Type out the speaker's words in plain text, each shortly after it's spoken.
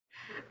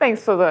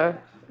Thanks for the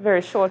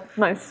very short,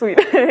 nice, sweet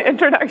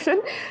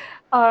introduction.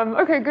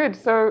 Okay, good.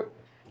 So,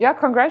 yeah,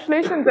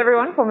 congratulations,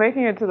 everyone, for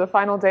making it to the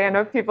final day. I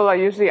know people are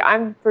usually,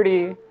 I'm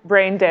pretty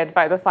brain dead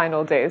by the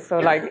final day. So,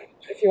 like,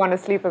 if you want to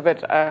sleep a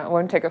bit, I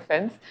won't take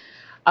offense.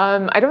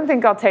 I don't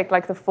think I'll take,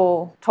 like, the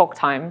full talk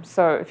time.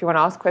 So if you want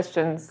to ask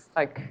questions,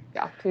 like,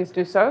 yeah, please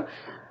do so.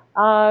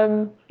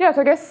 Yeah,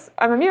 so I guess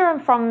I'm Amira. I'm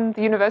from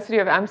the University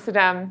of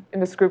Amsterdam in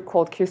this group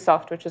called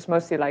QSoft, which is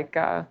mostly like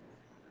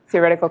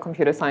theoretical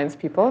computer science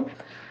people.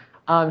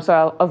 So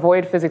I'll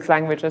avoid physics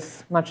language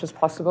as much as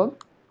possible.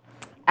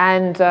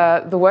 And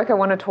the work I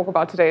want to talk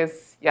about today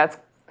is, yeah, it's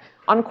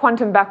on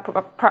quantum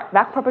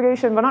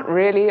backpropagation, but not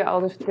really.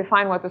 I'll just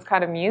define what this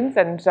kind of means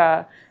and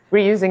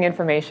reusing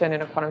information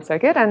in a quantum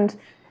circuit. And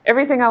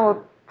everything I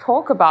will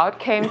talk about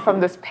came from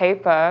this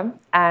paper.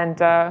 And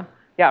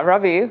yeah,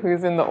 Ravi,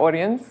 who's in the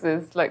audience,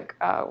 is like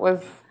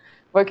was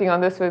working on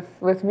this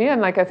with me,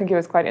 and like I think he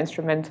was quite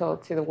instrumental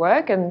to the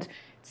work. And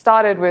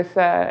started with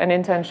an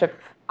internship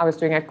I was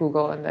doing at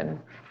Google, and then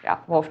yeah,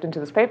 morphed into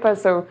this paper.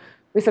 So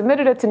we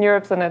submitted it to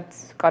NeurIPS, and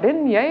it got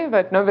in, yay!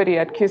 But nobody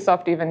at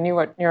QSoft even knew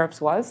what NeurIPS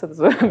was, so this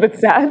was a bit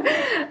sad.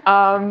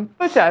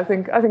 But yeah, I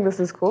think this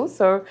is cool.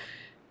 So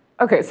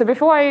okay, so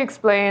before I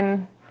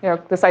explain,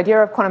 this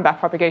idea of quantum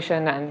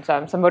backpropagation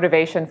and some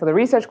motivation for the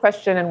research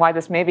question and why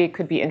this maybe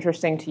could be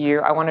interesting to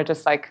you, I want to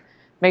just like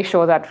make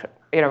sure that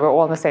we're all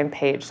on the same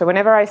page. So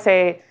whenever I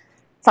say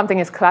something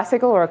is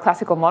classical or a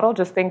classical model,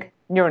 just think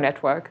neural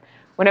network.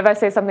 Whenever I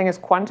say something is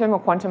quantum or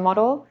quantum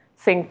model,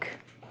 think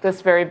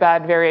this very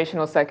bad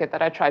variational circuit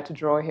that I tried to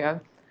draw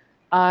here.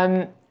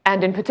 And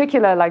in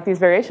particular, like these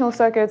variational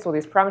circuits or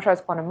these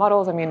parameterized quantum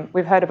models, I mean,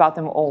 we've heard about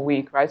them all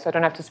week, right? So I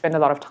don't have to spend a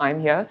lot of time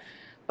here.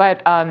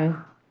 But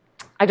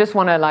I just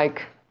want to,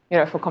 like,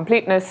 for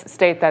completeness,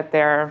 state that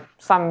there are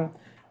some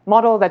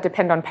model that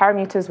depend on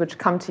parameters which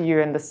come to you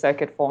in the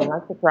circuit form.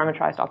 That's the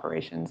parameterized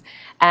operations.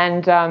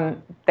 And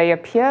they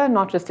appear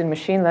not just in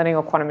machine learning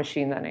or quantum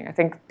machine learning. I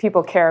think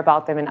people care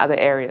about them in other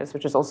areas,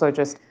 which is also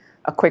just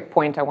a quick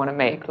point I want to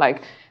make.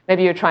 Like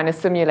maybe you're trying to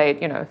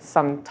simulate,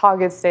 some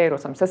target state or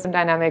some system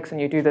dynamics,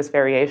 and you do this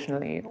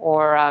variationally.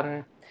 Or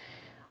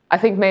I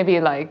think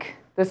maybe like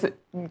this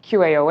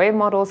QAOA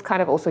models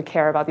kind of also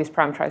care about these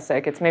parameterized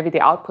circuits. Maybe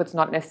the output's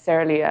not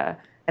necessarily an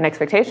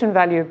expectation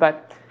value,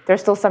 but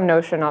there's still some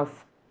notion of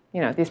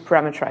these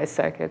parameterized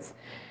circuits.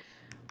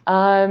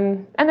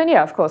 And then,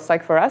 yeah, of course,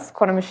 like for us,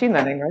 quantum machine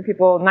learning, right?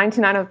 People,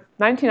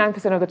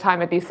 99% of the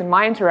time, at least in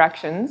my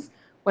interactions,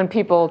 when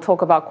people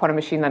talk about quantum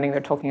machine learning,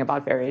 they're talking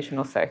about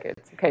variational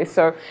circuits. Okay,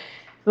 so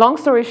long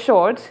story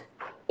short,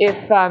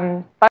 if,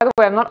 by the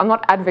way, I'm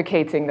not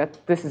advocating that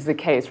this is the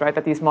case, right?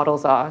 That these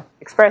models are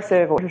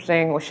expressive or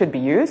interesting or should be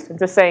used. I'm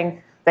just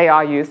saying they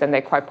are used and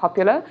they're quite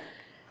popular.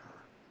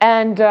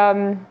 And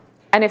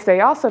if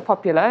they are so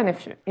popular, and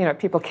if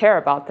people care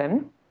about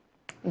them,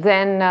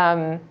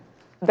 then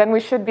we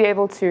should be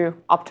able to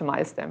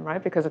optimize them,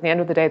 right? Because at the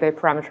end of the day, they're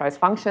parameterized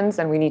functions,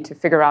 and we need to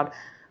figure out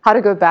how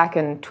to go back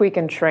and tweak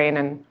and train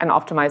and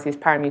optimize these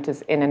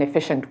parameters in an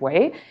efficient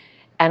way.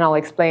 And I'll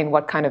explain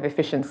what kind of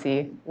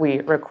efficiency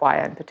we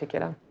require in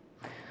particular.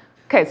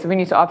 Okay, so we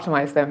need to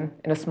optimize them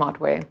in a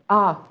smart way.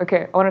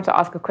 Okay, I wanted to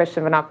ask a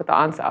question, but not put the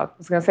answer up. I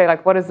was going to say,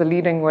 like, what is the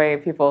leading way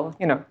people,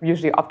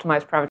 usually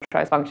optimize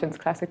parameterized functions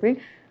classically?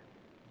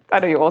 I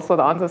know you all saw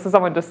the answer, so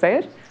someone just say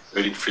it.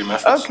 Gradient-free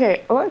methods.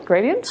 Okay, what,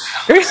 gradient?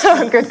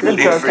 good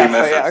joke,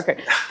 Casper, yeah, okay.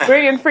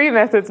 Gradient-free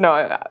methods, no,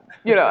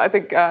 I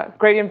think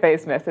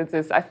gradient-based methods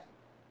is,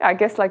 I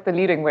guess, like the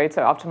leading way to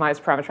optimize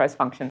parameterized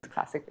functions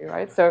classically,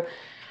 right? So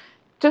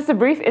just a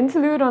brief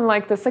interlude on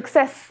like the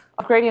success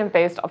of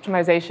gradient-based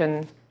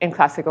optimization in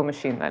classical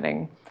machine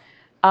learning.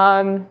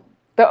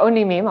 The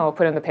only meme I will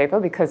put in the paper,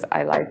 because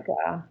I like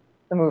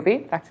the movie,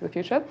 Back to the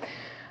Future.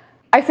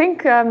 I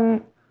think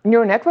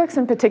neural networks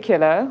in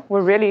particular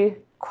were really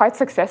quite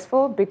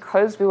successful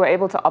because we were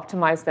able to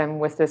optimize them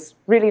with this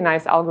really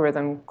nice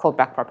algorithm called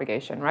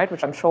backpropagation, right?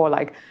 Which I'm sure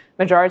like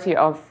majority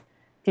of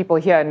people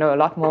here know a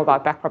lot more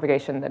about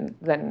backpropagation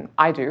than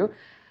I do.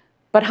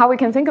 But how we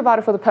can think about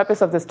it for the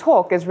purpose of this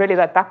talk is really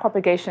that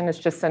backpropagation is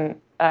just a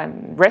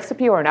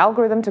recipe or an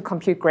algorithm to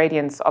compute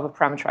gradients of a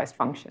parameterized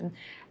function.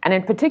 And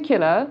in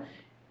particular,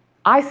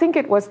 I think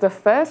it was the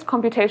first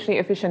computationally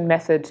efficient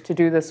method to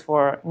do this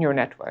for neural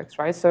networks,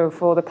 right? So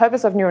for the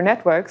purpose of neural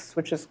networks,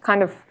 which is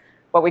kind of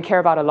what we care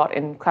about a lot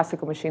in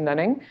classical machine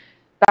learning,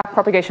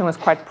 backpropagation was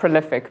quite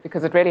prolific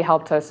because it really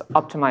helped us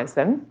optimize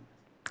them.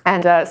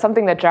 And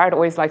something that Jared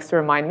always likes to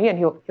remind me, and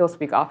he'll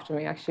speak after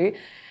me actually,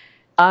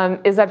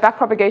 is that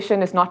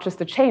backpropagation is not just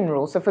a chain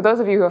rule. So for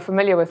those of you who are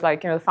familiar with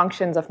the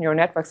functions of neural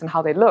networks and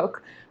how they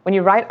look, when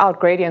you write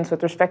out gradients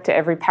with respect to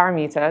every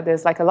parameter,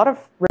 there's like a lot of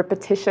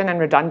repetition and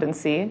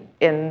redundancy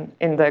in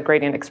the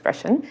gradient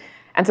expression.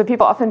 And so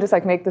people often just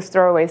like make this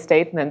throwaway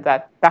statement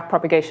that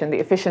backpropagation, the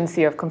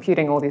efficiency of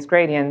computing all these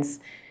gradients,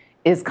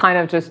 is kind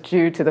of just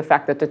due to the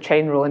fact that the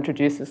chain rule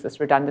introduces this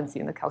redundancy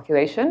in the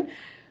calculation.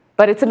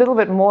 But it's a little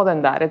bit more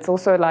than that. It's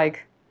also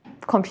like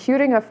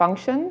computing a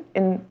function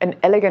in an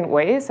elegant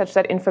way such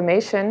that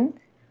information,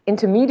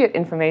 intermediate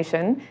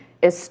information,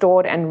 is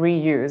stored and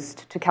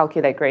reused to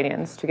calculate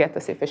gradients to get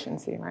this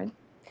efficiency, right?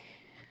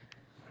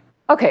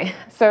 Okay,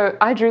 so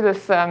I drew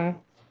this,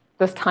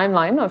 this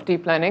timeline of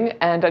deep learning,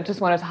 and I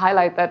just wanted to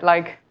highlight that,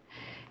 like,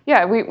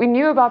 yeah, we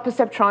knew about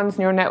perceptrons,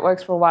 neural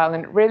networks for a while,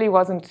 and it really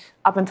wasn't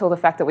up until the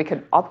fact that we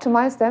could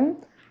optimize them,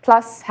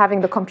 plus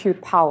having the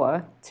compute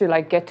power to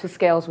like get to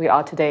scales we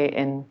are today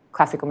in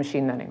classical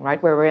machine learning,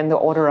 right, where we're in the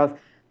order of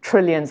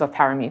trillions of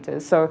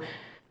parameters. So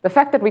the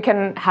fact that we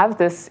can have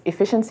this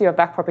efficiency of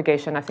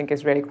backpropagation, I think,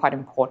 is really quite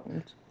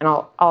important. And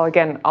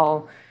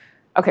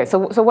okay, so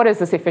what is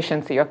this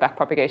efficiency of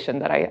backpropagation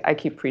that I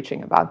keep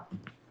preaching about?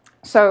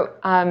 So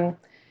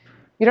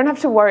you don't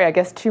have to worry, I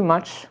guess, too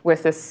much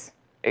with this,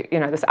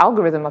 this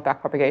algorithm of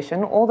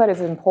backpropagation. All that is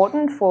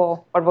important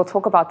for what we'll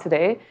talk about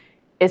today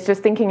is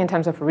just thinking in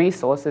terms of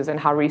resources and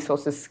how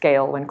resources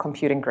scale when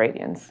computing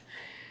gradients.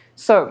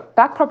 So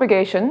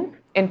backpropagation,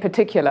 in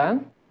particular,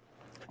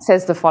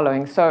 says the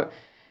following. So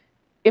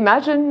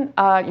imagine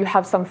you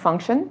have some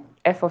function,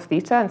 f of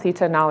theta, and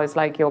theta now is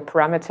like your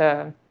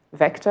parameter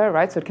vector,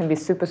 right? So it can be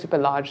super, super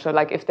large. So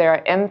like if there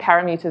are m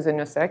parameters in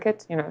your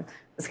circuit,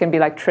 this can be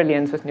like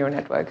trillions with neural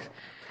networks.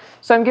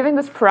 So I'm giving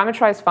this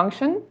parameterized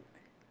function,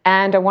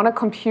 and I want to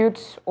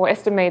compute or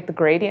estimate the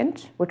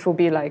gradient, which will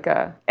be like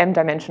a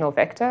m-dimensional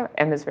vector.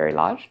 M is very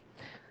large,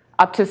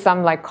 up to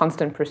some like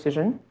constant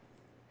precision.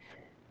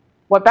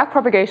 What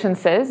backpropagation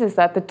says is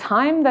that the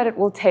time that it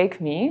will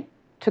take me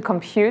to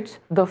compute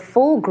the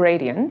full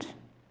gradient,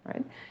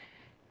 right,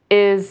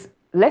 is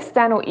less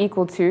than or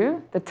equal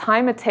to the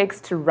time it takes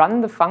to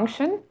run the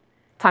function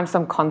times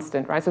some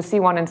constant, right? So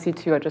C1 and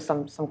C2 are just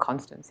some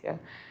constants here.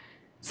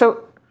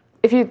 So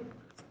if you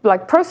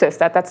like process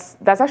that,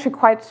 that's actually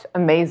quite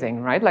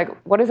amazing, right? Like,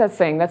 what is that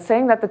saying? That's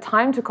saying that the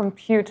time to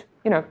compute,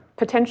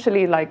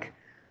 potentially like,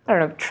 I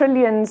don't know,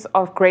 trillions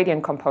of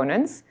gradient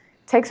components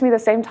takes me the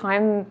same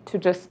time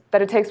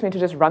that it takes me to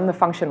just run the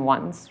function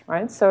once,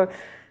 right? So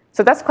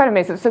that's quite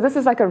amazing. So this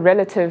is like a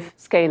relative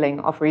scaling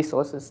of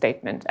resources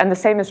statement. And the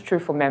same is true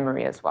for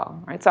memory as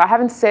well, right? So I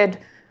haven't said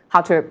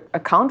how to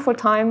account for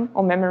time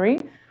or memory,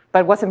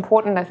 but what's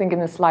important, I think, in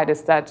this slide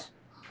is that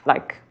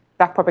like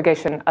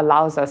backpropagation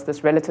allows us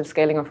this relative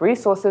scaling of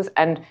resources.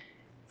 And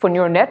for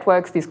neural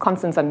networks, these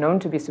constants are known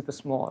to be super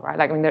small, right?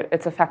 Like, I mean,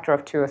 it's a factor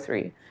of 2 or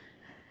 3.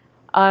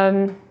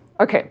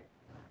 Okay,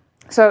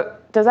 so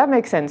does that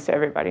make sense to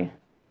everybody?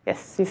 Yes,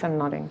 see some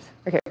noddings.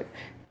 Okay.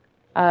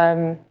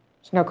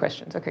 No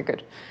questions. Okay,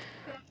 good.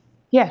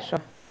 Yeah, sure.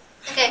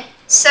 Okay,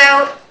 so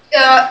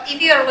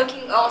if you are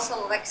looking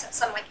also like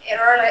some like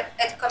error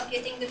at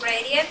computing the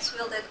gradients,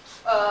 will that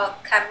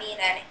come in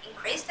and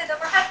increase that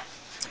overhead?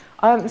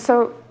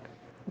 So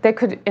there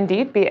could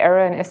indeed be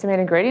error in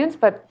estimating gradients,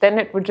 but then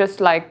it would just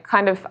like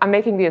kind of, I'm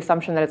making the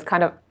assumption that it's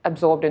kind of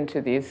absorbed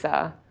into these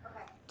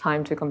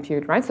time to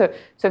compute, right? So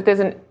if there's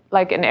an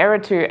error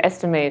to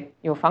estimate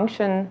your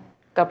function,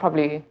 there'll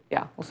probably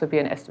also be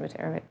an estimate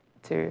error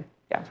to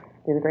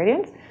do the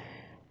gradients.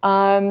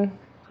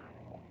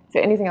 Is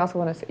there anything else I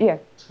want to say? Yeah.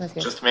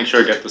 Just to make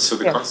sure I get this. So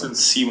the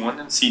constants C1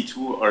 and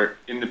C2 are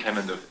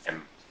independent of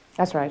M.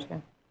 That's right,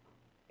 yeah.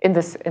 In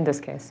this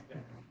case. Yeah.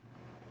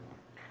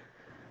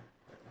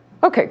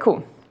 Okay,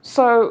 cool.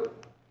 So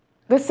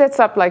this sets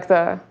up like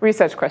the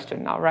research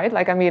question now, right?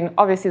 Like, I mean,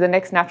 obviously the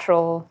next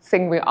natural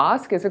thing we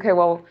ask is, okay,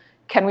 well,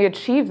 can we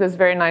achieve this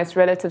very nice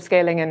relative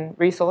scaling in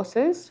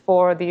resources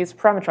for these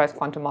parameterized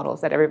quantum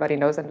models that everybody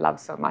knows and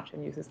loves so much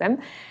and uses them?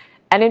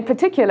 And in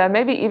particular,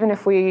 maybe even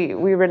if we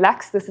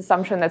relax this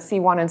assumption that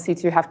C1 and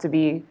C2 have to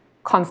be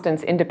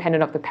constants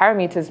independent of the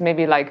parameters,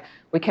 maybe like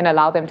we can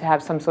allow them to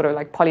have some sort of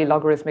like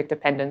polylogarithmic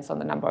dependence on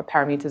the number of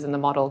parameters in the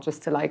model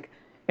just to like,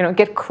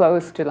 get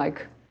close to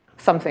like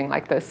something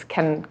like this.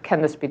 Can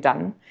this be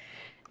done?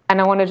 And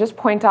I want to just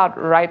point out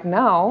right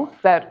now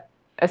that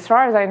as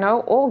far as I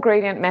know, all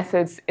gradient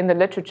methods in the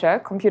literature,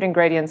 computing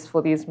gradients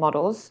for these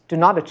models, do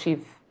not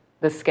achieve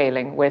this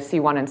scaling where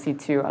C1 and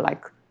C2 are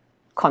like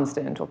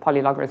constant or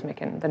polylogarithmic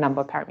in the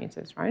number of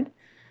parameters, right?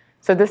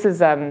 So this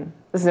is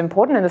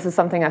important, and this is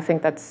something I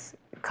think that's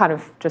kind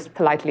of just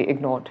politely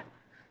ignored.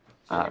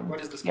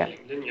 What is the scaling?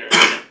 Linear?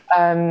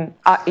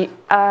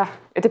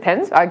 It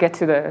depends.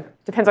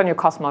 Depends on your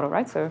cost model,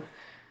 right? So,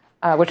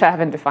 which I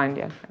haven't defined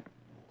yet.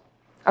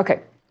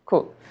 Okay,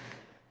 cool.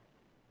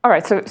 All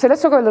right, so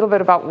let's talk a little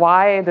bit about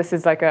why this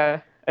is like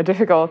a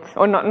difficult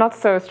or not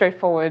so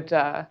straightforward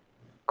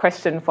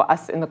question for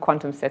us in the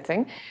quantum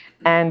setting.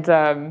 And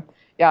I'm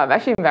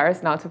actually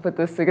embarrassed now to put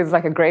this because it's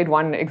like a grade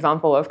 1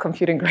 example of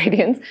computing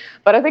gradients.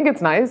 But I think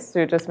it's nice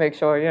to just make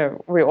sure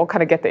we all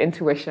kind of get the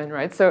intuition,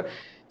 right? So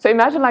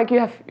imagine like you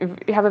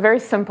have a very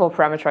simple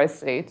parameterized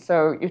state.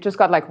 So you've just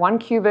got like one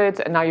qubit,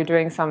 and now you're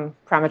doing some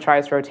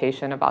parameterized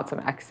rotation about some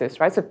axis,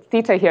 right? So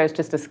theta here is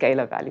just a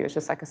scalar value. It's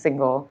just like a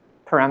single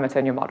parameter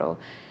in your model.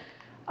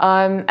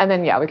 And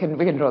then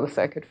we can draw the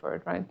circuit for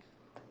it, right?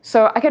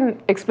 So I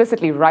can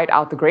explicitly write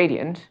out the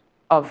gradient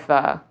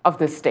of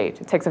this state.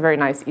 It takes a very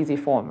nice, easy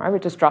form, right? We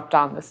just drop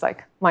down this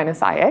like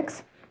minus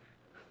ix.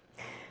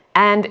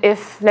 And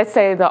if, let's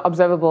say, the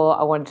observable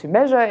I want to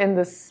measure in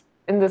this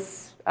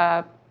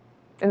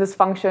in this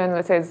function,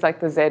 let's say it's like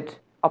the z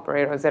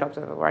operator, or z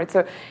observable, right? So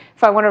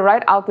if I want to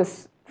write out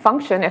this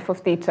function, f of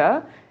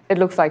theta, it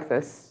looks like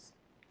this,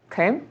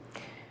 okay?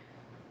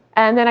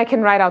 And then I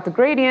can write out the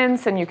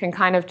gradients, and you can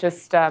kind of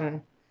just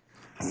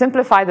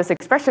simplify this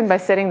expression by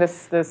setting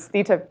this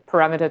theta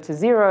parameter to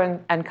 0,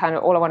 and kind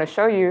of all I want to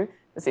show you,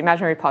 this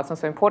imaginary part's not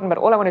so important, but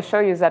all I want to show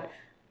you is that,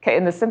 okay,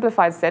 in the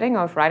simplified setting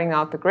of writing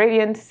out the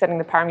gradient, setting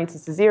the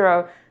parameters to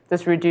 0,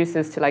 this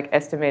reduces to like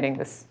estimating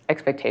this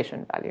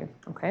expectation value,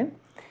 okay?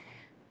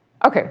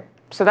 Okay,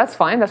 so that's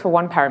fine, that's for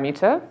one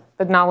parameter.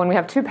 But now when we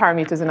have two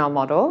parameters in our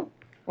model,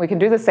 we can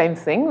do the same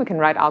thing. We can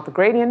write out the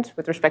gradient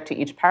with respect to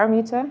each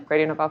parameter,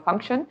 gradient of our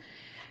function.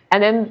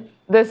 And then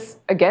this,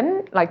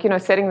 again, like,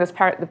 setting the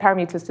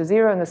parameters to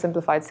 0 in the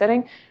simplified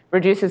setting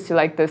reduces to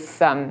like this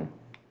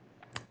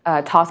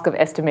task of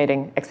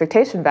estimating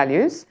expectation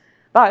values,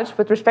 but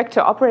with respect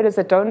to operators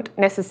that don't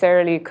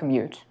necessarily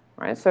commute,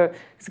 right? So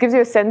this gives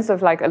you a sense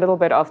of like a little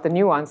bit of the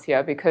nuance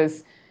here,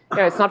 because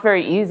it's not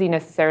very easy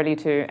necessarily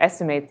to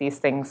estimate these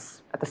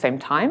things at the same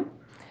time.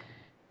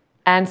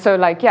 And so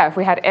like, yeah, if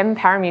we had m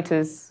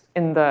parameters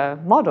in the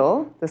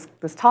model,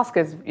 this task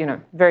is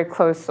very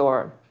close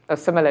or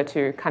similar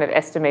to kind of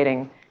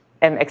estimating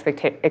m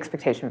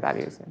expectation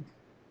values.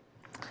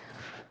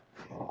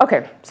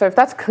 Okay, so if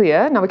that's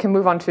clear, now we can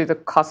move on to the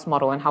cost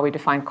model and how we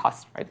define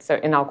cost, right? So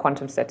in our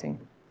quantum setting.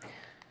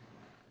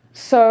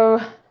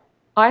 So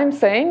I'm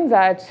saying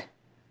that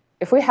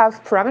if we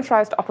have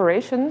parameterized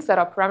operations that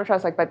are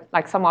parameterized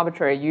like some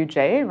arbitrary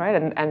uj, right?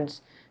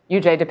 And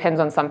uj depends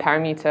on some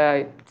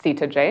parameter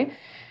theta j.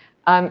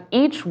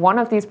 Each one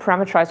of these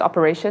parameterized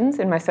operations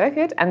in my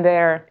circuit and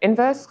their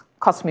inverse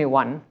costs me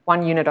one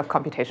unit of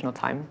computational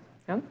time.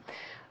 Yeah?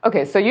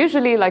 Okay, so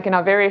usually like in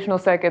our variational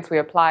circuits, we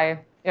apply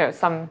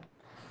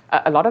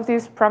a lot of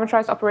these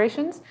parameterized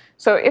operations.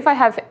 So if I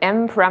have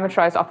m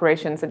parameterized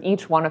operations and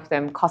each one of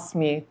them costs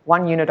me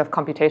 1 unit of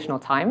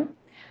computational time,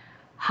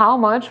 how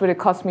much would it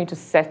cost me to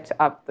set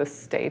up the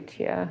state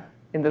here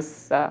in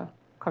this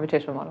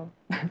computational model?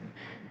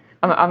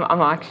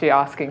 I'm actually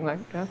asking, like,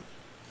 yeah.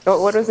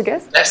 What was the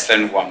guess? Less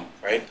than 1,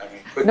 right? I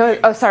mean, no,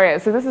 oh, sorry.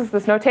 So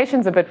this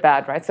notation's a bit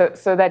bad, right?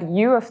 So that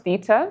u of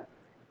theta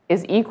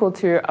is equal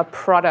to a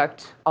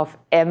product of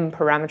m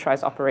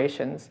parameterized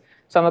operations.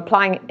 So I'm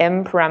applying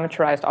m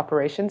parameterized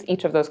operations.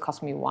 Each of those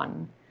cost me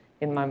 1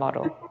 in my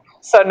model.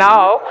 So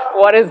now,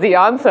 what is the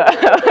answer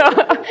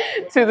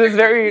to this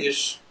very...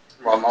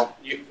 Well, not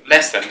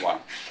less than 1.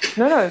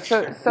 No.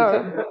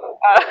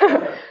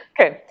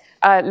 Okay.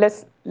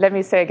 Let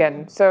me say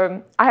again.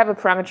 So I have a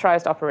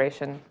parameterized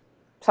operation,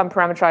 some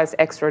parameterized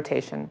x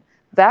rotation.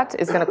 That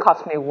is going to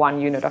cost me 1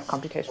 unit of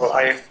computation. Well,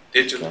 I have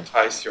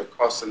digitized your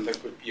cost, and there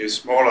could be a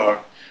smaller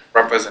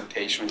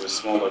representation with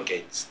smaller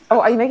gates.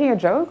 Oh, are you making a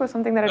joke or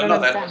something that I don't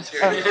understand? No, that was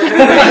serious.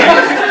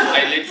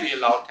 I literally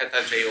allow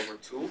theta j over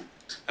 2,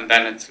 and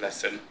then it's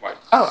less than 1.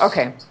 Oh,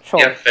 okay, sure.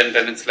 Yeah,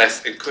 then it's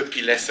less. It could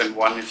be less than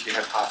 1 if you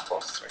have half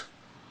costs, right?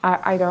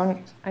 I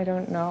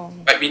don't know.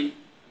 I mean,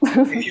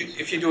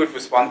 if you do it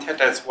with 1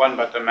 theta, it's 1.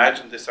 But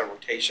imagine these are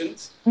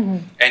rotations,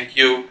 and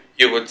you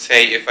would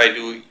say if I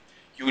do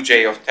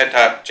uj of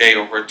theta j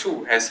over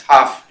 2 has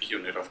half a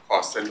unit of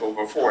cost, and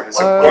over 4 has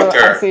a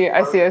quarter.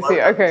 I see.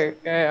 Okay,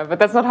 yeah. But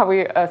that's not how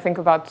we think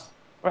about.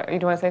 Right, you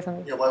want to say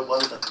something? Yeah, why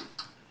would that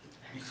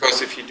be?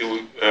 Because if you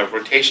do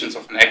rotations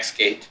of an x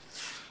gate,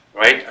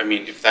 right? I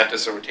mean, if that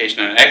is a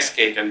rotation in an x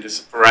gate and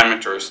this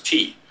parameter is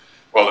t,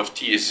 well, if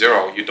t is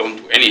 0, you don't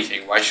do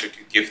anything. Why should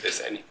you give this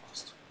any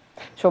cost?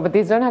 Sure, but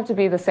these don't have to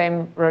be the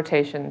same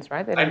rotations,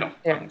 right? I know.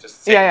 Yeah. I'm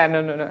just saying.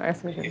 No. I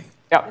see what you mean.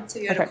 Yeah. And so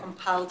you had a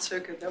compiled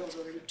circuit that was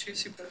already too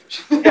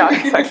superficial. Yeah,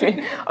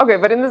 exactly. Okay,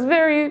 but in this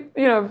very,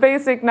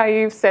 basic,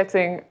 naive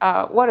setting,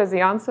 what is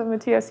the answer,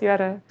 Matthias? You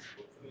had a...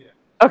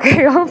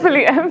 Okay,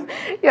 hopefully M.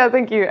 Yeah,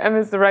 thank you. M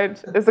is the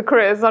right,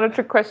 it's not a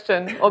trick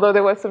question, although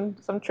there were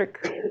some trick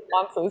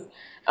answers.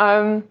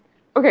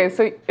 Okay,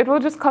 so it will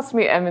just cost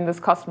me M in this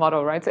cost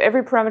model, right? So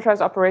every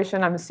parameterized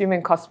operation, I'm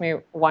assuming, costs me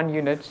 1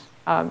 unit.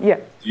 Yeah.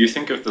 Do you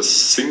think of the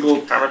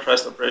single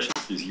parameterized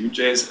operations, these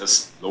UJs,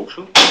 as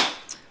local?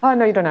 Oh,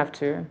 no, you don't have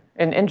to.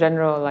 In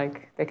general,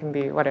 like, they can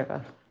be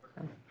whatever.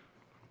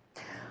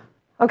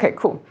 Okay,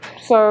 cool.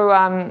 So,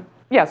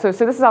 so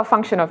this is our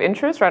function of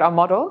interest, right? Our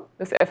model,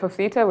 this f of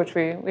theta, which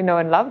we know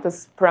and love,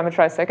 this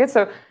parameterized circuit.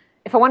 So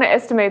if I want to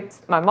estimate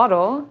my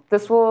model,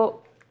 this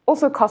will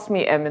also cost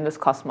me m in this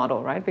cost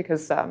model, right?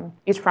 Because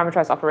each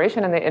parameterized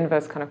operation and the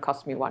inverse kind of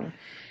costs me 1.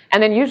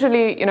 And then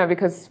usually,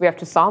 because we have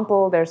to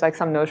sample, there's like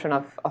some notion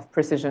of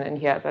precision in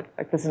here, but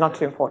like this is not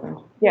too important.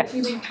 Yeah.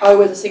 You mean O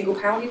with a single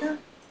parameter?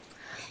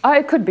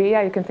 It could be,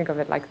 yeah, you can think of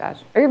it like that.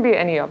 It can be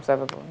any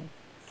observable.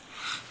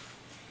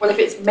 Well, if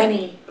it's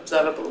many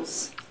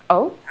observables.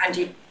 Oh? And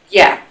if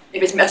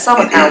it's a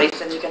sum of parodies,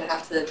 then you're going to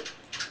have to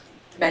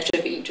measure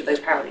for each of those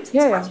parodies.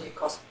 Yeah.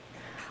 Cost.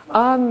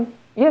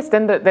 Yes,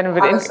 then it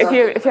would. If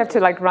you have to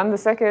like run the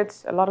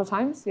circuit a lot of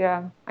times,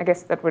 yeah, I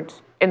guess that would,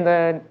 in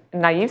the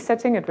naive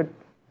setting, it would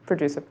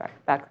produce a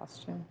bad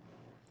cost.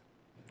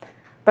 Yeah.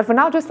 But for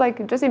now, just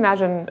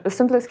imagine the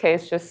simplest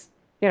case. Just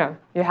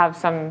you have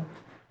some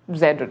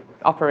Z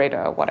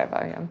operator or whatever,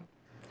 yeah.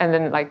 And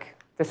then like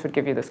this would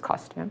give you this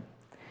cost, yeah.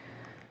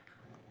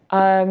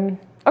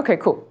 Okay,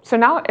 cool. So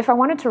now if I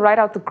wanted to write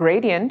out the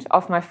gradient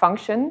of my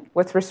function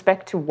with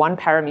respect to one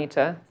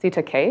parameter,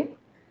 theta k,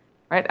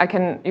 right?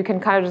 You can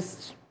kind of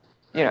just,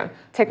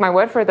 take my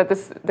word for it that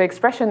the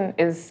expression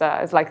is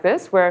like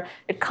this, where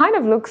it kind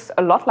of looks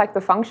a lot like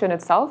the function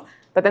itself,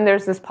 but then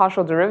there's this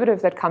partial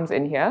derivative that comes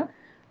in here.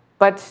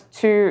 But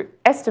to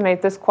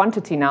estimate this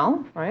quantity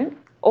now, right,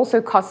 also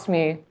costs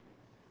me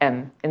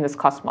m in this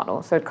cost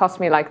model. So it costs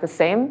me like the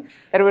same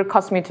that it would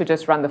cost me to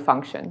just run the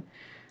function.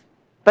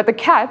 But the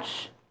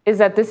catch is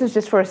that this is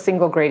just for a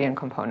single gradient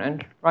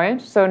component,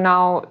 right? So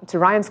now to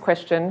Ryan's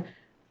question,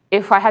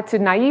 if I had to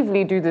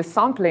naively do this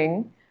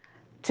sampling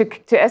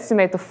to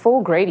estimate the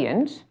full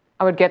gradient,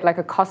 I would get like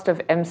a cost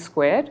of m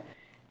squared.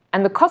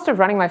 And the cost of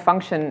running my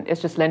function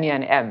is just linear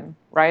in m,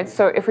 right?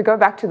 So if we go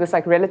back to this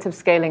like relative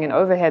scaling and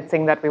overhead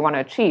thing that we want to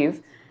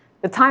achieve,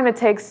 the time it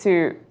takes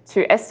to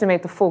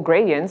estimate the full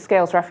gradient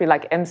scales roughly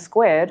like m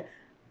squared,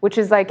 which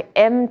is like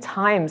m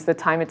times the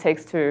time it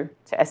takes to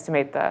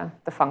estimate the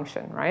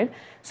function, right?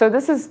 So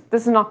this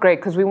is not great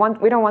because we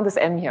don't want this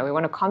m here. We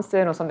want a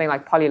constant or something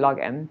like polylog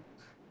m.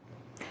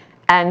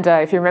 And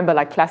if you remember,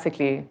 like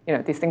classically,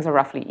 these things are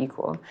roughly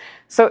equal.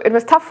 So it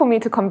was tough for me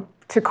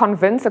to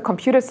convince a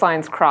computer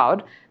science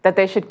crowd that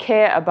they should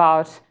care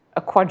about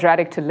a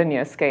quadratic to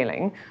linear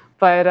scaling.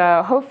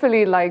 But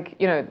hopefully,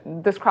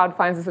 this crowd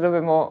finds this a little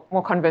bit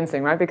more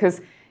convincing, right? Because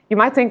you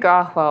might think,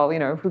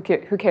 who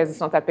cares?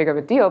 It's not that big of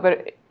a deal.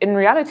 But in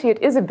reality,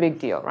 it is a big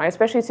deal, right?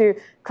 Especially to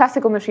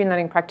classical machine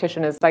learning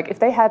practitioners. Like if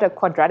they had a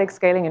quadratic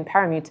scaling in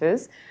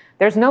parameters,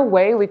 there's no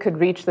way we could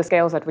reach the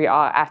scales that we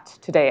are at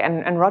today.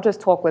 And Roger's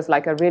talk was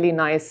like a really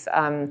nice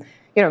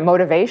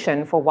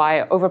motivation for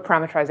why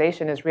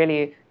overparameterization is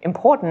really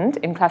important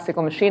in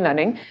classical machine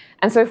learning.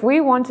 And so if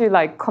we want to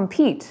like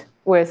compete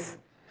with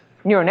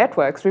neural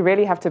networks, we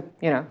really have to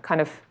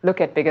kind of look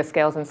at bigger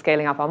scales and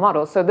scaling up our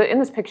models. So in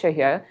this picture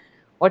here,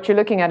 what you're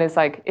looking at is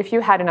like if you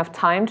had enough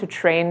time to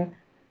train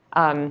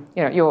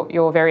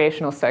your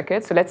variational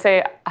circuit. So let's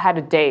say I had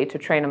a day to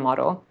train a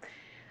model.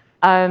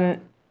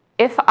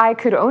 If I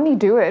could only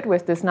do it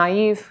with this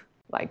naive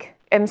like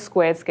m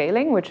squared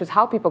scaling, which is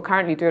how people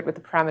currently do it with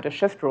the parameter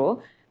shift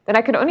rule, then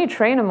I could only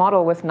train a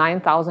model with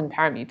 9,000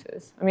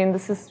 parameters. I mean,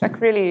 this is like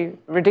really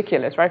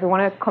ridiculous, right? If we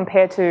want to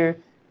compare to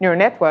neural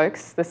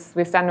networks,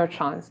 we stand no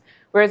chance.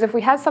 Whereas if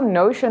we had some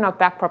notion of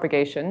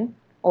backpropagation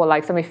or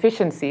like some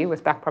efficiency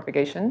with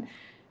backpropagation,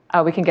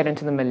 we can get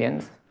into the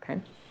millions. Okay.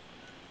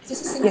 Is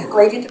this a single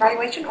gradient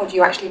evaluation, or do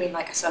you actually mean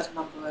like a certain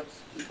number of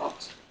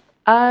epochs?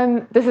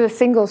 This is a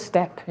single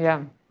step,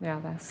 yeah,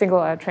 the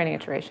single training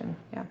iteration,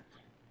 yeah.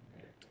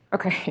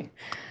 Okay.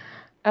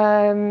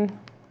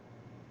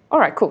 All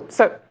right, cool.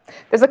 So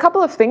there's a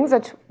couple of things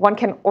that one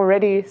can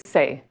already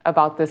say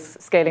about this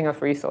scaling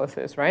of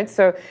resources, right?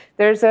 So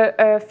there's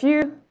a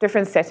few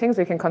different settings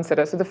we can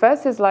consider. So the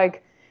first is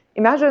like,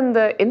 imagine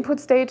the input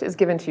state is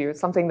given to you. It's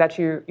something that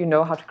you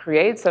know how to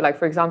create. So like,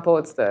 for example,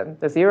 it's the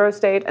 0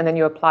 state, and then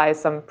you apply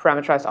some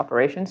parameterized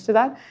operations to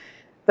that.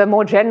 The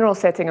more general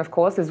setting, of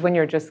course, is when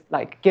you're just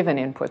like given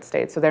input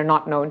states. So they're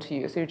not known to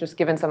you. So you're just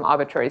given some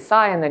arbitrary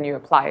psi, and then you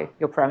apply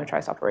your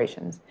parameterized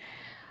operations.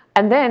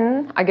 And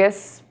then I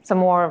guess some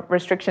more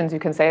restrictions you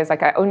can say is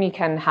like I only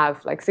can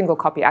have like single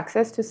copy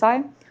access to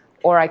psi,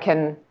 or I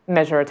can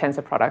measure a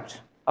tensor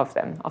product of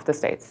them, of the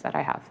states that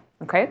I have.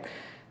 Okay.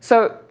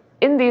 So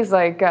in these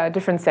like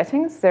different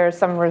settings, there are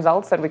some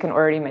results that we can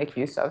already make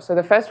use of. So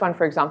the first one,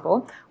 for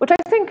example, which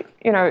I think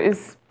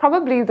is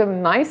probably the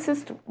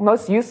nicest,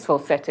 most useful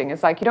setting,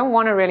 is like you don't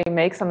want to really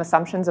make some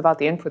assumptions about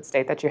the input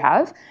state that you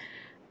have.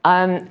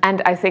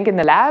 And I think in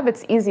the lab,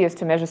 it's easiest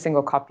to measure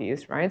single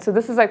copies, right? So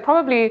this is like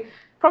probably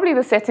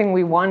the setting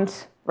we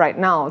want right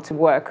now to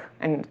work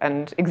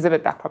and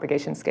exhibit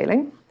backpropagation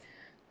scaling.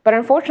 But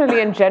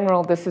unfortunately, in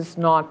general, this is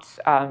not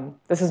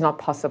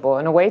possible.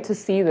 And a way to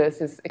see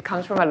this is it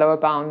comes from a lower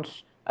bound,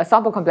 a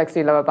sample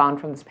complexity lower bound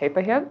from this paper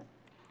here,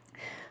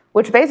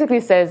 which basically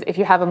says if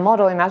you have a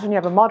model, imagine you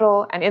have a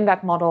model, and in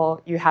that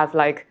model you have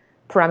like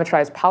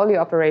parameterized Pauli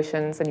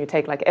operations, and you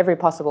take like every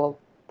possible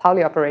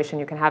Pauli operation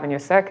you can have in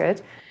your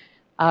circuit,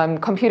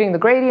 computing the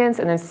gradients,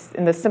 and then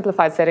in the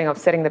simplified setting of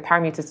setting the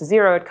parameters to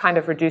 0, it kind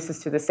of reduces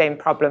to the same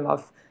problem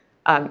of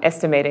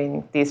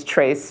estimating these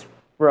trace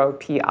row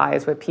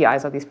PIs, where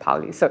PIs are these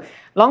Paulis. So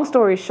long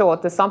story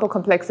short, the sample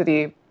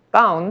complexity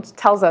bound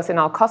tells us in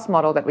our cost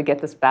model that we get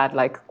this bad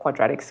like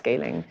quadratic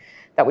scaling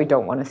that we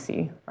don't want to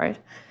see, right?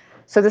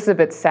 So this is a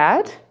bit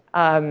sad.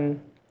 And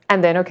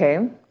then,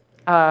 okay,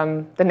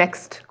 the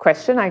next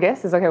question, I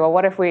guess, is, okay, well,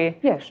 what if we,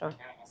 yeah, sure.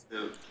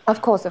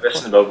 Of course, of course.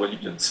 Question about what you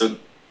did. So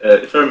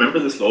if I remember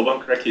this low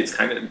bound correctly, it's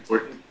kind of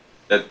important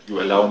that you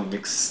allow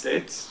mixed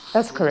states.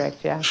 That's correct,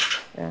 yeah.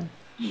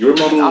 Your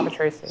model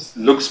arbitrary states.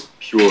 Looks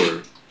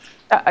pure.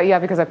 Yeah,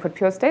 because I put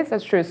pure states,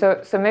 that's true.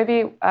 So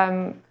maybe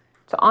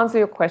to answer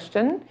your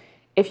question,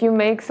 if you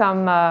make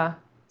some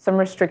some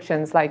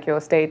restrictions, like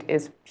your state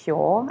is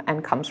pure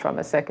and comes from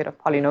a circuit of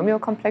polynomial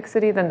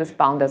complexity, then this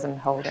bound doesn't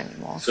hold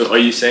anymore. So are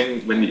you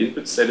saying when the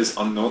input state is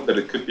unknown that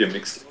it could be a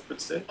mixed input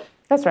state?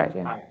 That's right,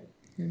 yeah.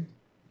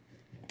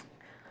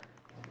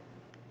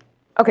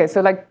 Okay,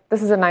 so like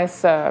this is a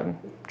nice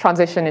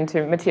transition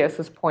into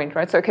Matthias's point,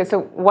 right? So okay,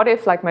 so what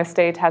if like my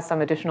state has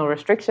some additional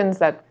restrictions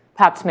that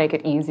perhaps make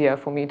it easier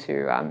for me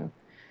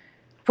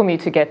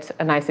to get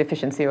a nice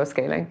efficiency or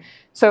scaling?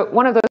 So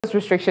one of those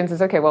restrictions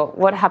is, okay, well,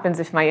 what happens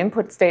if my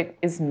input state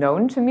is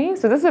known to me?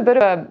 So this is a bit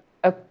of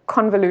a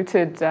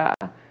convoluted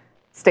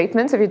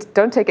statement. So if you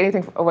don't take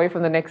anything away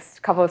from the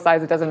next couple of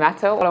slides, it doesn't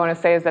matter. What I want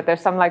to say is that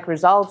there's some like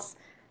results,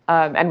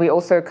 and we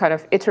also kind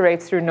of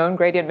iterate through known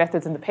gradient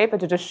methods in the paper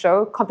to just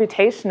show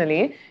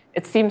computationally,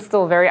 it seems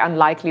still very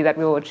unlikely that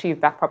we will achieve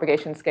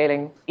backpropagation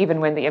scaling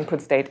even when the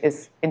input state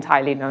is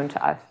entirely known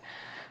to us.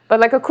 But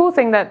like a cool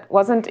thing that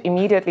wasn't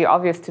immediately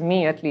obvious to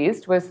me, at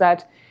least, was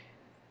that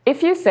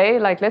if you say,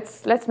 like,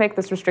 let's make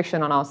this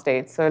restriction on our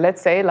state. So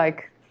let's say,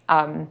 like,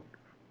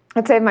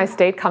 let's say my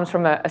state comes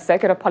from a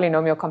circuit of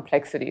polynomial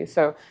complexity.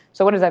 So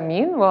what does that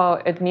mean?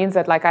 Well, it means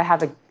that like I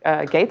have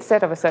a gate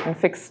set of a certain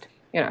fixed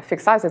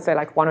size, let's say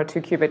like 1 or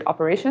 2 qubit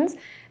operations,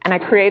 and I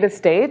create a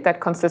state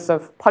that consists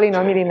of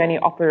polynomially many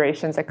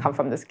operations that come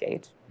from this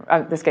gate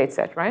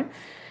set, right?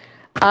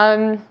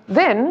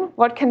 Then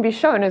what can be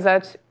shown is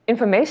that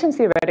information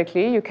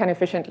theoretically, you can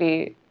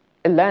efficiently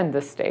learn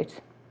this state,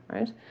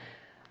 right?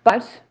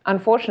 But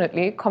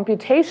unfortunately,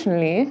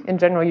 computationally, in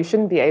general, you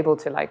shouldn't be able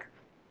to like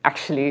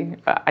actually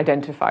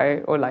identify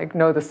or like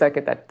know the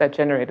circuit that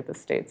generated the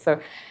state. So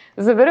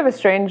this is a bit of a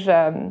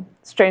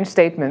strange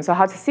statement. So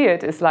how to see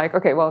it is like,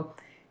 okay, well,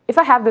 if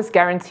I have this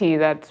guarantee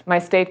that my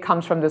state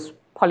comes from this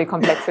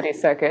polycomplexity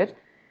circuit,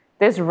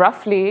 there's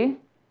roughly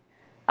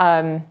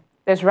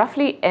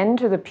n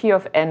to the p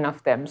of n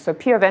of them. So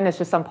p of n is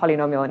just some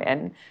polynomial in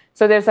n.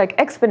 So there's like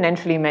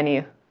exponentially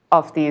many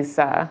of these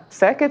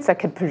circuits that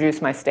can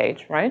produce my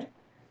state, right?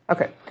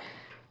 Okay.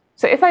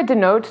 So if I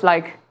denote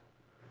like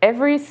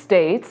every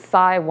state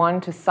psi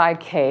 1 to psi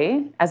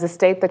k as a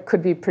state that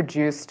could be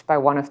produced by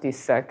one of these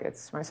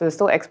circuits, right? So there's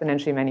still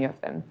exponentially many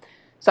of them.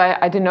 So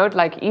I denote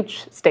like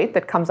each state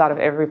that comes out of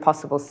every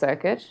possible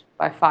circuit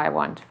by phi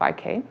 1 to phi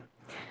k.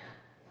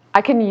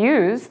 I can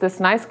use this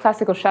nice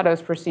classical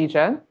shadows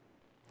procedure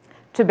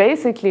to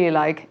basically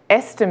like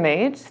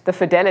estimate the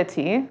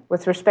fidelity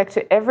with respect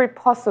to every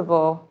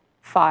possible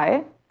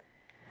phi.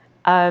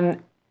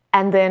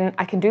 And then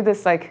I can do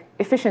this like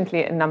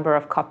efficiently in number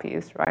of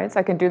copies, right? So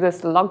I can do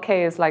this, log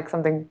k is like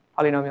something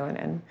polynomial in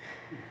n.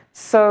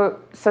 So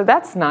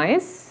that's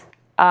nice,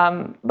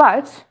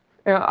 but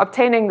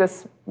obtaining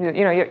this,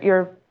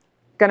 you're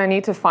gonna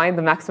need to find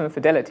the maximum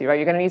fidelity, right?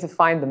 You're gonna need to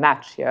find the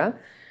match here.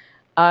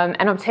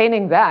 And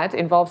obtaining that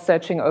involves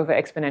searching over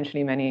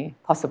exponentially many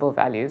possible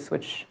values,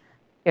 which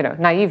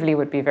naively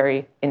would be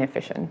very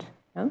inefficient.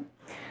 Yeah?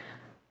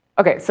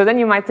 Okay, so then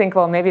you might think,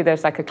 well, maybe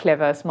there's like a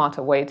clever,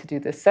 smarter way to do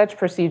this search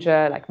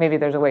procedure. Like maybe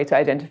there's a way to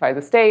identify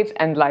the state.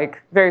 And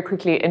like very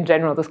quickly, in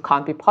general, this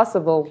can't be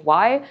possible.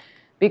 Why?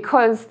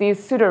 Because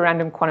these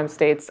pseudo-random quantum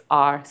states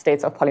are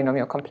states of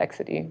polynomial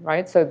complexity,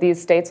 right? So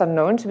these states are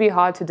known to be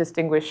hard to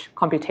distinguish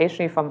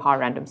computationally from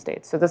hard-random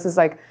states. So this is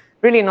like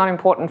really not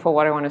important for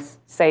what I want to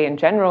say in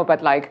general,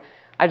 but like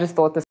I just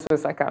thought this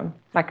was like a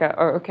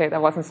oh, okay,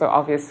 that wasn't so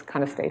obvious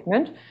kind of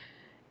statement.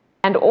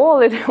 And all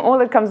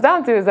it comes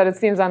down to is that it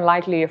seems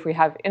unlikely if we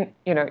have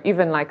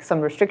even like some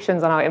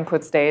restrictions on our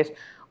input state,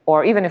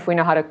 or even if we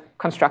know how to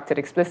construct it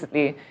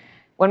explicitly.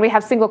 When we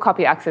have single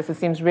copy access, it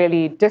seems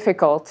really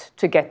difficult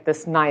to get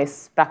this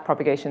nice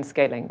backpropagation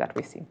scaling that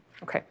we see.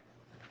 Okay.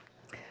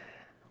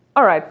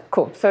 All right,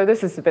 cool. So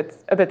this is a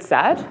bit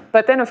sad.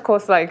 But then, of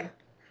course, like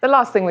the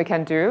last thing we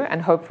can do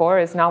and hope for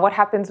is now what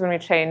happens when we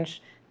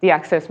change the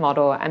access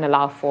model and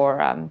allow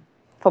for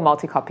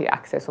multi-copy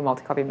access or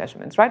multi-copy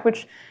measurements, right?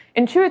 Which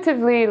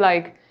intuitively,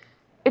 like,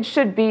 it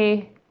should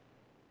be.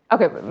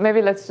 Okay,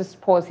 maybe let's just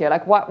pause here.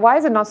 Like, why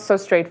is it not so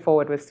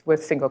straightforward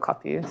with single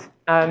copies?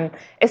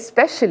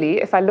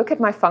 Especially if I look at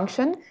my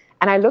function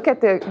and I look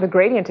at the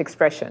gradient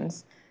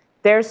expressions,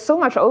 there's so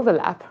much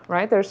overlap,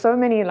 right? There's so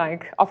many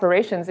like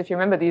operations. If you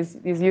remember, these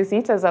U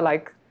zetas are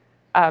like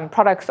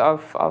products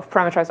of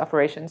parameterized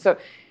operations. So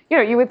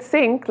you would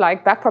think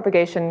like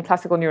backpropagation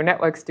classical neural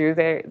networks do.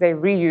 They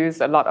reuse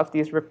a lot of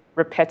these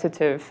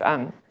repetitive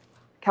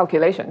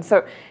calculations. So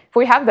if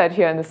we have that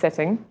here in the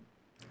setting,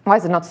 why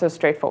is it not so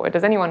straightforward?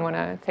 Does anyone want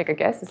to take a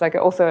guess? It's like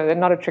also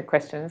not a trick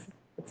question.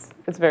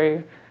 It's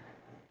very,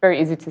 very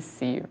easy to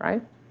see,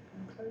 right?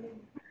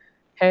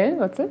 Hey,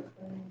 what's it?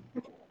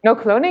 No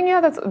cloning?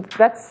 Yeah,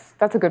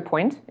 that's a good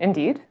point,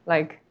 indeed.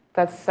 Like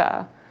that's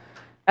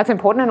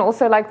important, and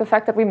also like the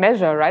fact that we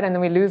measure, right, and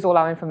then we lose all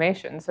our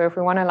information. So if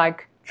we want to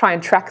like try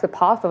and track the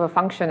path of a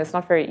function, it's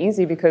not very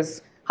easy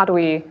because how do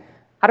we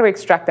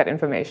extract that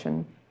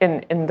information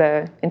in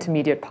the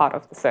intermediate part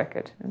of the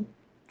circuit?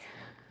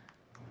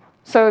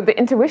 So the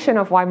intuition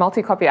of why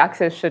multi-copy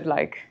access should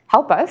like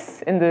help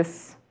us in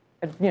this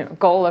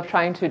goal of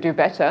trying to do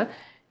better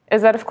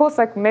is that, of course,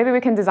 like maybe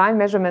we can design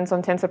measurements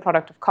on tensor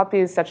product of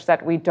copies such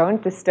that we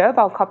don't disturb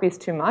our copies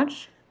too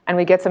much, and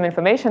we get some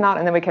information out,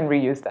 and then we can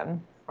reuse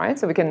them, right?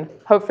 So we can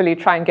hopefully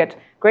try and get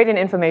gradient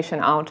information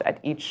out at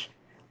each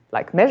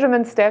like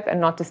measurement step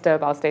and not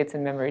disturb our states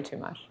in memory too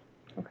much.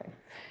 Okay.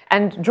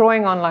 And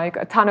drawing on like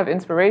a ton of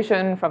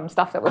inspiration from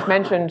stuff that was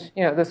mentioned,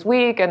 this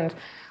week, and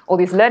all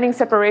these learning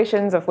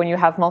separations of when you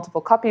have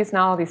multiple copies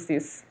now, these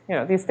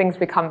things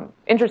become,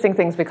 interesting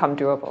things become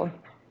doable.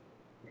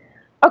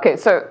 Okay,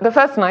 so the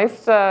first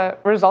nice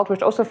result,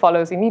 which also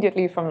follows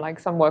immediately from like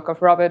some work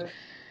of Robert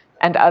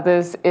and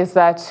others, is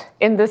that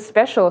in this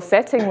special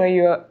setting where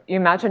you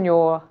imagine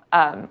your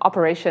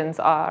operations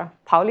are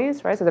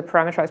Pauli's, right? So the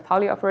parameterized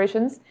Pauli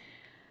operations.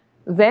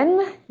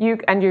 Then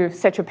you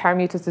set your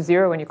parameters to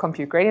 0 when you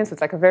compute gradients.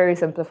 It's like a very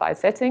simplified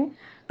setting.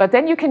 But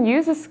then you can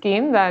use a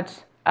scheme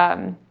that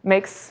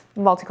makes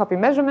multi-copy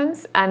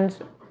measurements and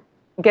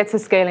gets a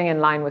scaling in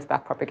line with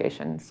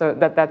backpropagation. So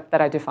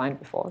that I defined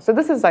before. So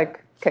this is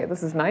like, okay,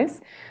 this is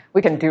nice.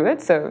 We can do it.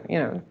 So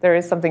there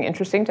is something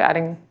interesting to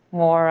adding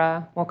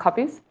more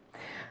copies.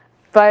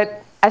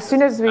 But as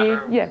soon as we,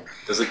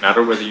 Does it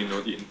matter whether you know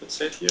the input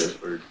state here,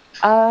 or?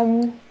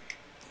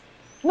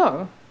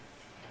 No,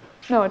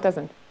 it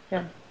doesn't.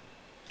 Yeah.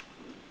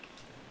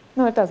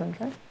 No, it doesn't,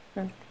 right?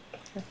 No.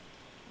 Yeah.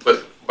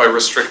 But by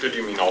restricted,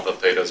 you mean all the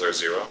thetas are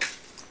 0?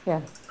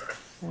 Yeah.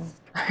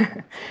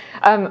 Okay.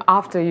 Yeah.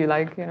 After you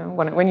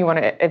when you want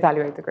to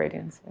evaluate the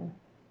gradients. Yeah.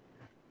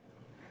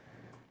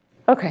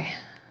 Okay.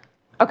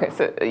 Okay,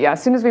 so yeah,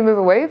 as soon as we move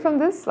away from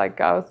this, like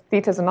our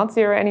thetas are not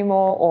 0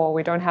 anymore, or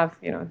we don't have,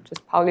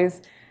 just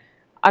Pauli's,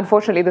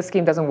 unfortunately the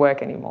scheme doesn't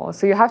work anymore.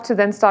 So you have to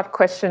then start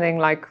questioning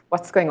like,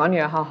 what's going on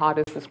here? How hard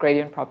is this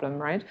gradient problem,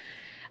 right?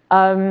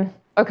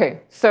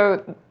 Okay,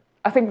 so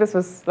I think this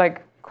was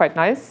like quite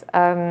nice.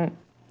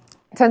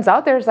 Turns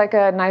out there's like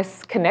a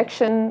nice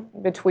connection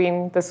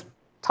between this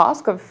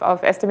task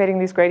of estimating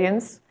these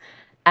gradients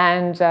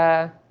and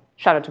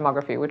shadow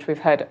tomography, which we've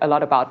heard a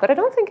lot about. But I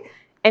don't think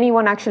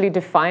anyone actually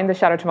defined the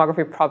shadow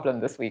tomography problem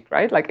this week,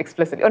 right? Like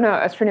explicitly. Oh no,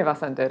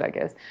 Srinivasan did, I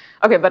guess.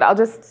 Okay, but I'll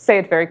just say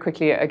it very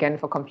quickly again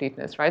for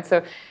completeness, right?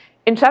 So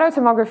in shadow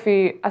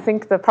tomography, I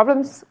think the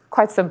problem's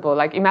quite simple.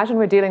 Like imagine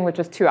we're dealing with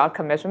just 2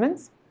 outcome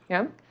measurements,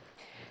 yeah?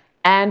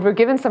 And we're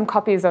given some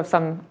copies of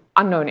some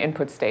unknown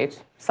input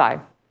state, psi.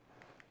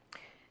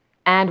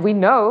 And we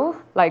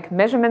know like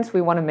measurements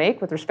we want to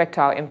make with respect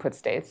to our input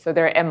states. So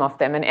there are m of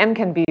them, and m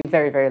can be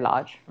very, very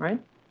large,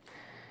 right?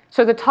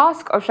 So the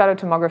task of shadow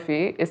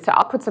tomography is to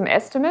output some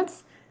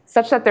estimates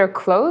such that they're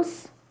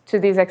close to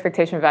these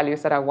expectation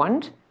values that I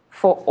want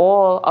for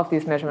all of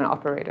these measurement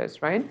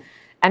operators, right?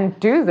 And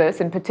do this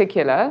in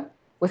particular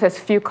with as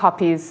few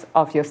copies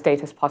of your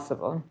state as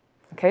possible.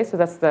 Okay, so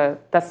that's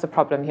the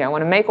problem here. I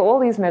want to make all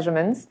these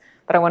measurements,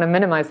 but I want to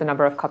minimize the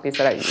number of copies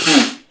that I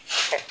use.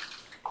 Okay.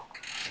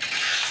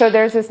 So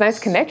there's this nice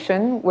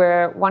connection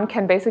where one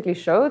can basically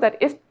show that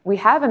if we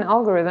have an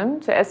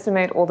algorithm to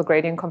estimate all the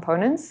gradient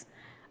components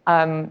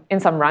in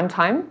some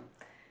runtime,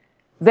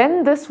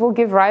 then this will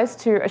give rise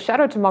to a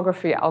shadow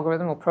tomography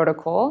algorithm or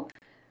protocol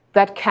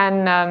that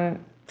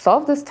can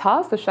solve this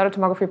task, the shadow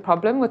tomography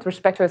problem, with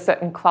respect to a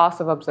certain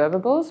class of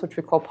observables, which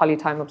we call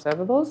polytime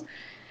observables,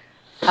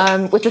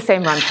 with the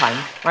same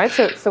runtime, right?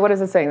 So what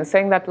is it saying? It's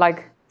saying that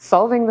like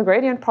solving the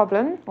gradient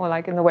problem, or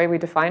like in the way we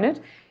define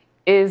it,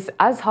 is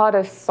as hard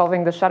as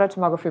solving the shadow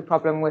tomography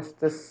problem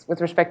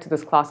with respect to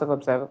this class of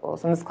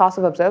observables. And this class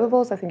of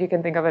observables, I think you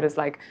can think of it as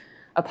like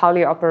a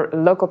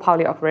local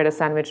Pauli operator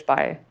sandwiched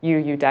by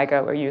U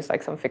dagger, or use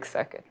like some fixed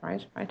circuit,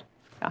 right? Right?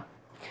 Yeah.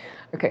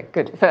 Okay,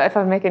 good. If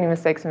I make any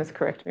mistakes,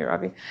 correct me,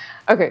 Ravi.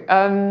 Okay.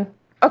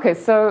 Okay.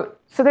 So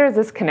there is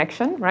this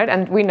connection, right?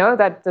 And we know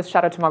that this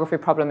shadow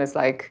tomography problem is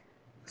like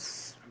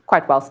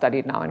quite well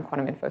studied now in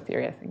quantum info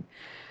theory, I think.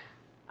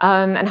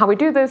 And how we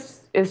do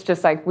this is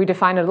just like we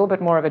define a little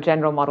bit more of a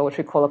general model, which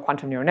we call a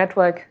quantum neural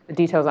network. The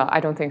details are, I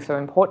don't think, so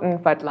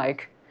important, but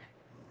like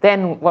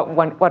then what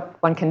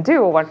one can do,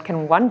 or what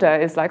can wonder,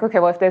 is like, okay,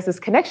 well, if there's this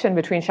connection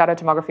between shadow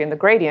tomography and the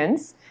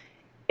gradients,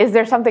 is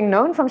there something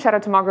known from shadow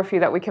tomography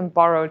that we can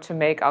borrow to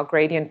make our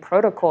gradient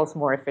protocols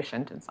more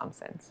efficient in some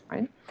sense,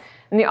 right?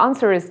 And the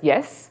answer is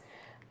yes.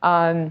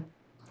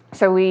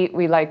 So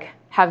we like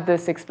have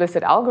this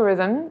explicit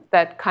algorithm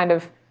that kind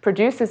of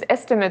produces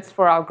estimates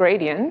for our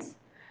gradients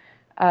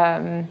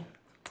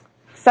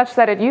such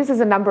that it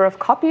uses a number of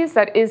copies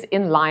that is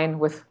in line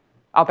with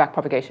our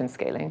backpropagation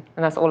scaling.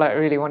 And that's all I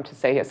really want to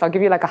say here. So I'll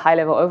give you like a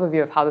high-level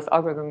overview of how this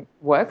algorithm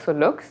works or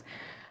looks.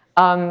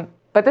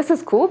 But this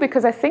is cool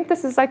because I think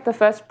this is like the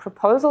first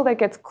proposal that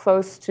gets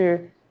close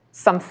to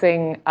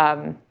something,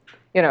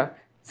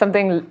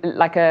 something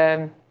like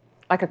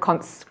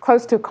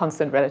close to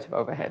constant relative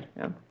overhead.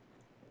 Yeah.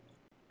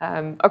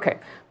 Okay,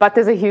 but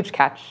there's a huge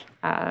catch.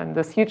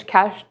 This huge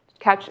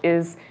catch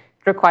is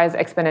it requires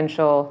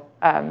exponential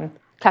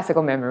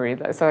classical memory,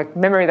 so like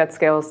memory that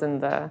scales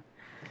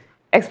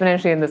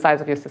exponentially in the size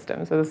of your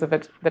system. So this is a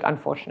bit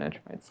unfortunate,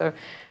 right?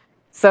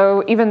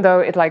 So even though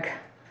it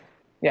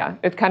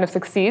it kind of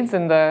succeeds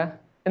in the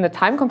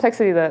time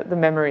complexity, the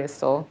memory is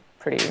still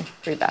pretty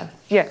bad.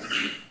 Yeah.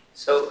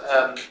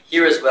 So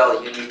here as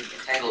well, you need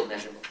entangled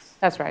measurements.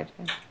 That's right.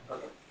 Yeah.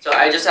 Okay. So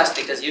I just asked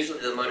because usually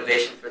the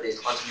motivation for these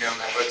quantum neural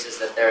networks is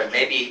that they're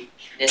maybe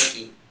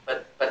NISQI,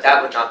 but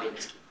that would not be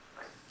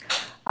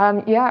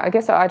NISQI. Yeah, I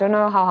guess so. I don't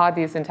know how hard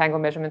these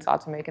entangled measurements are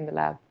to make in the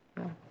lab.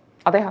 Yeah.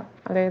 Are they hard?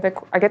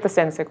 I get the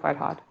sense they're quite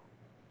hard.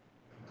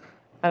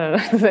 I don't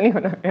know. Does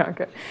anyone know? Yeah,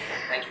 okay.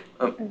 Thank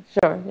you.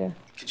 Sure, yeah.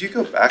 Could you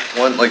go back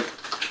one, like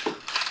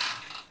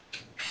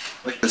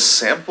the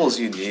samples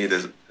you need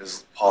is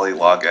poly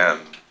log n,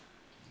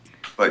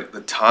 but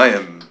the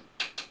time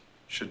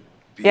should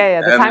be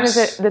Yeah, the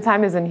m's.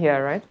 time is in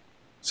here, right?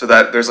 So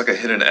that there's like a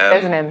hidden m.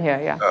 There's an m here,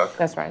 yeah. Oh, okay.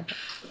 That's right.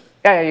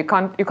 Yeah, you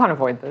can't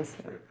avoid this.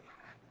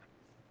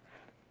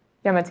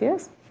 Yeah,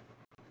 Matthias?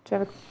 Do you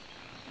have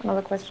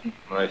another question?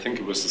 I think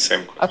it was the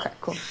same question. Okay,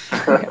 cool.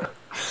 Okay.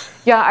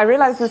 Yeah, I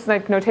realize this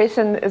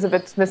notation is a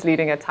bit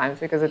misleading at times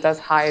because it does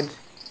hide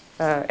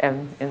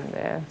m in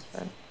there.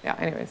 But yeah,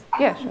 anyways.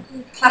 Yeah, sure.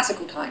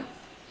 Classical time.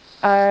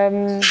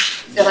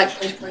 Is there like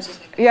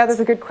post-processing? Yeah,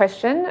 that's a good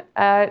question.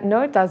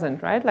 No, it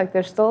doesn't, right? Like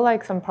there's still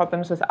like some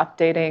problems with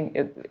updating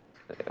it,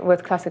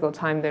 with classical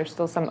time. There's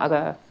still some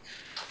other...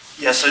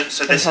 Yeah,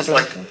 so this is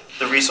like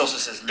the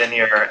resources is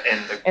linear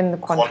in the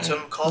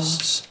quantum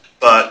costs,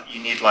 but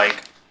you need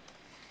like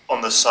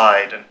on the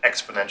side an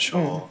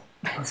exponential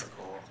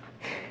classical.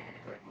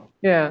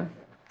 Yeah.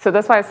 So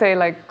that's why I say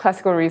like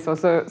classical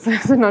resources,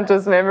 so not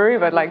just memory,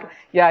 but like,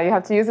 yeah, you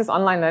have to use this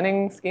online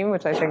learning scheme,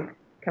 which I think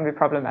can be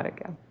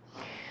problematic, yeah.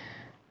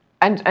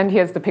 And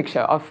here's the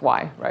picture of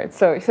why, right?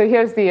 So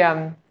here's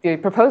the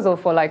proposal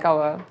for like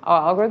our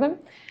algorithm.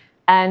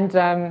 And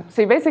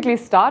so you basically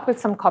start with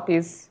some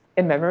copies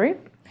in memory,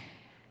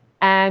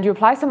 and you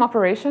apply some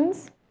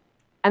operations,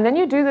 and then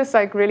you do this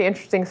like really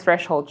interesting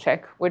threshold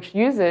check, which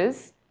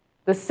uses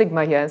the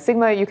sigma here.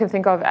 Sigma you can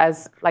think of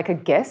as like a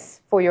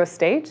guess for your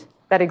state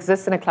that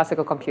exists in a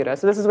classical computer.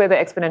 So this is where the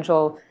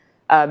exponential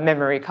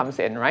memory comes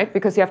in, right?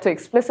 Because you have to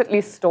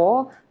explicitly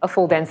store a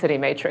full density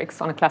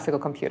matrix on a classical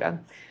computer.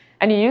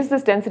 And you use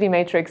this density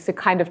matrix to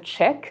kind of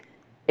check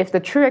if the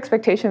true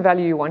expectation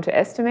value you want to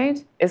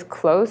estimate is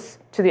close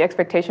to the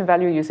expectation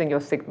value using your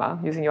sigma,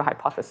 using your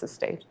hypothesis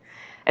state.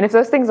 And if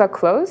those things are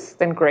close,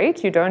 then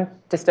great, you don't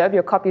disturb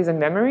your copies in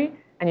memory,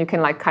 and you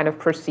can like kind of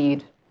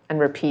proceed and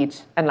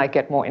repeat and like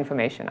get more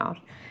information out.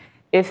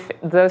 If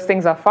those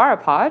things are far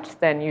apart,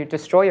 then you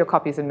destroy your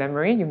copies in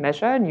memory, you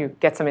measure, and you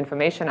get some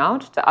information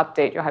out to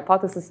update your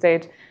hypothesis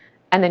state,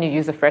 and then you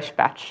use a fresh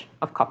batch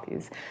of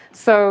copies.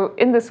 So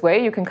in this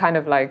way, you can kind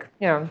of like,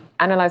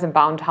 analyze and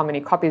bound how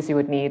many copies you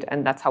would need,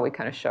 and that's how we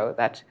kind of show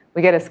that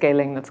we get a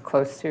scaling that's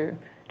close to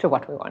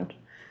what we want.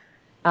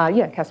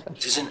 Yeah, Casper.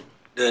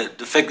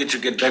 The fact that you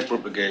get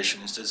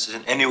backpropagation, is this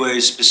in any way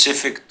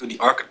specific to the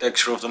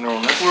architecture of the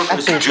neural network, or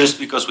is it just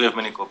because we have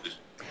many copies?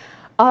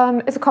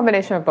 It's a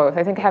combination of both.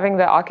 I think having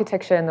the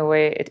architecture in the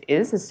way it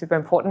is super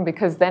important,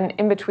 because then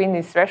in between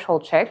these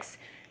threshold checks,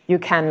 you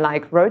can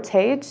like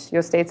rotate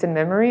your states in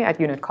memory at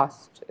unit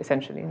cost,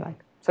 essentially.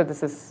 So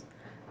this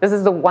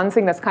is the one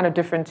thing that's kind of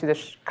different to the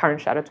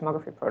current shadow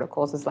tomography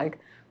protocols, is like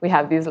we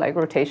have these like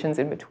rotations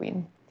in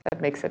between.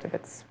 That makes it a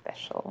bit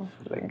special.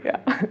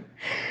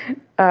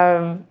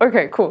 Yeah.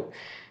 Okay, cool.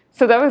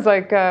 So that was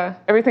like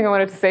everything I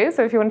wanted to say.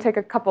 So if you want to take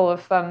a couple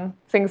of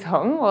things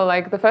home, well,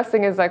 like the first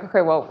thing is like,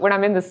 okay, well, when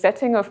I'm in the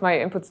setting of my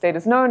input state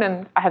is known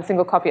and I have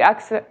single copy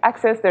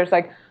access, there's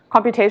like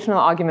computational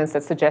arguments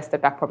that suggest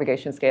that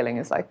backpropagation scaling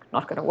is like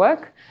not going to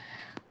work.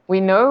 We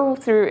know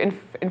through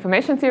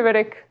information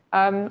theoretic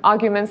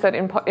arguments that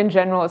in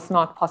general it's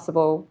not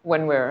possible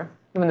when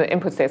the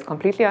input state is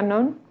completely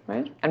unknown,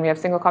 right? And we have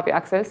single copy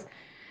access.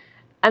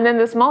 And then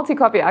this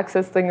multi-copy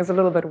access thing is a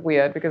little bit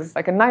weird because it's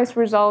like a nice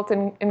result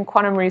in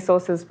quantum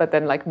resources, but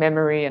then like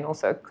memory and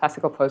also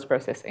classical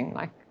post-processing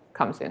like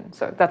comes in.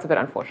 So that's a bit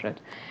unfortunate.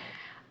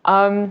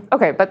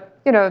 Okay, but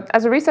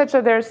as a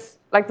researcher, there's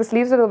like this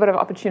leaves a little bit of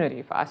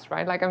opportunity for us,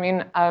 right? Like, I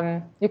mean,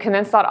 you can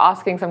then start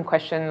asking some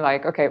question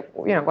like, okay,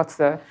 what's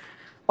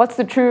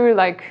the true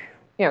like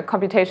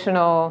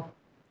computational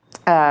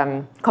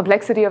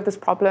complexity of this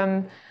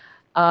problem?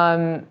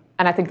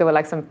 And I think there were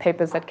like some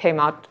papers that came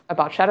out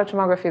about shadow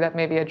tomography that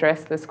maybe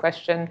addressed this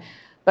question.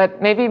 But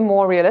maybe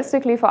more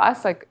realistically for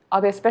us, like,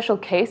 are there special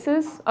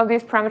cases of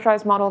these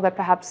parameterized model that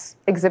perhaps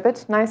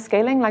exhibit nice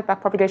scaling, like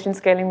backpropagation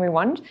scaling we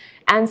want,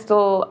 and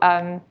still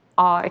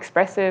are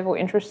expressive or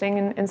interesting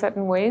in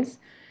certain ways?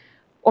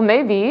 Or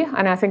maybe,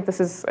 and I think this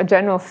is a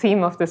general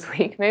theme of this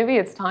week, maybe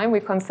it's time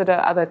we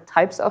consider other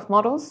types of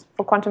models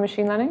for quantum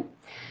machine learning.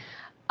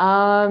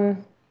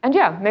 And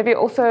yeah, maybe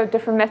also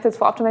different methods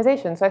for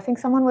optimization. So I think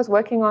someone was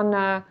working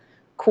on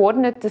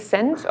coordinate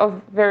descent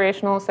of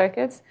variational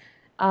circuits,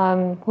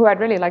 who I'd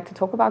really like to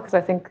talk about, because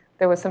I think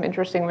there were some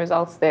interesting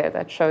results there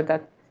that showed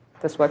that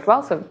this worked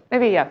well. So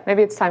maybe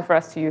it's time for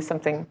us to use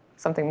something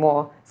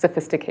more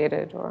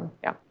sophisticated, or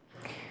yeah.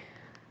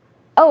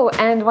 Oh,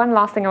 and one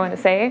last thing I want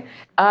to say,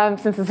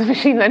 since it's a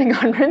machine learning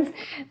conference,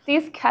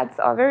 these cats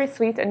are very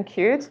sweet and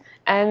cute,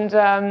 and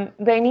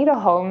they need a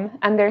home,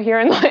 and they're here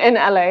in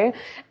LA.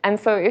 And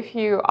so if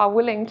you are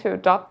willing to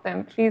adopt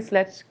them, please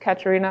let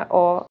Katerina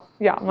or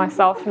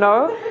myself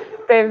know.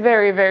 They're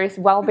very, very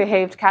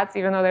well-behaved cats,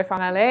 even though they're from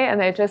LA, and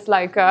they just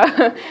like,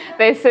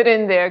 they sit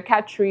in their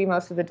cat tree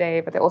most of the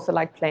day, but they also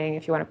like playing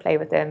if you want to play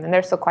with them. And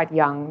they're still quite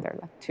young. They're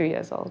like 2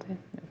 years old.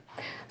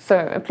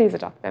 So please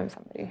adopt them,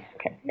 somebody.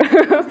 Okay.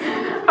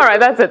 All right,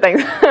 that's it.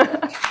 Thanks.